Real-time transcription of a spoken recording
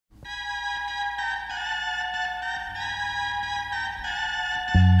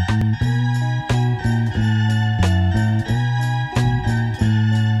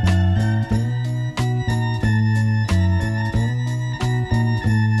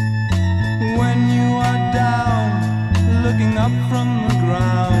up from the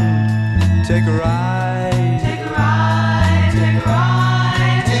ground. Take a ride. Take a ride, take a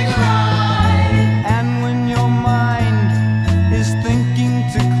ride, take a ride. And when your mind is thinking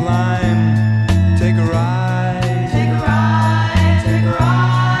to climb, take a ride. Take a ride, take a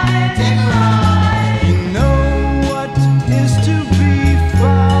ride, take a ride. You know what is to be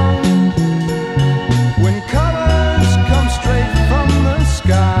found when colors come straight from the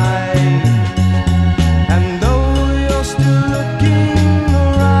sky. And though you're still looking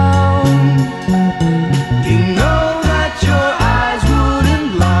around, you know that your eyes wouldn't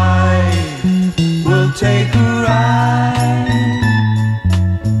lie. We'll take a ride.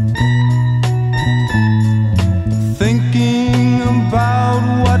 Thinking about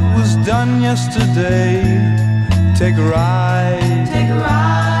what was done yesterday, take a ride. Take a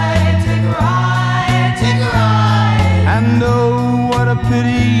ride, take a ride, take a ride. And oh, what a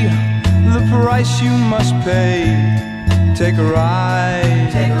pity, the price you must pay. Take a ride.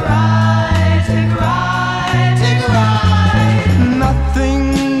 Take a ride, take a ride, take a ride. Nothing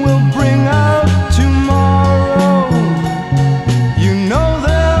will bring out tomorrow. You know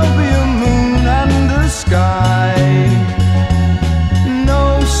there'll be a moon and a sky. No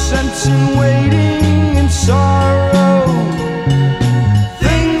sense in waiting in sorrow.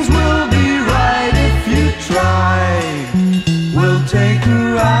 Things will be right if you try. We'll take a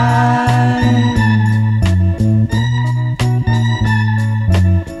ride.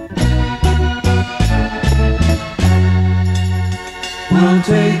 We'll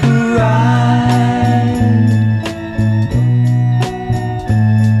take a ride.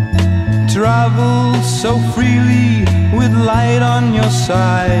 Travel so freely with light on your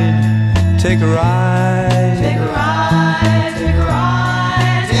side. Take a ride. Take a ride, take a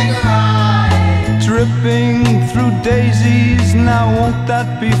ride, take a ride. Dripping through daisies, now won't that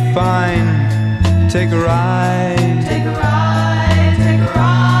be fine? Take a ride. Take a ride, take a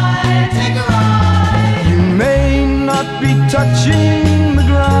ride, take a ride. You may not be touching the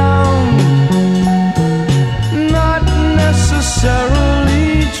ground, not necessarily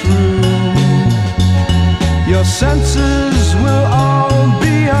true. Your senses will all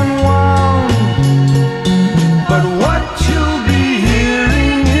be unwound, but what you'll be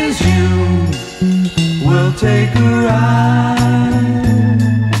hearing is you. We'll take a ride.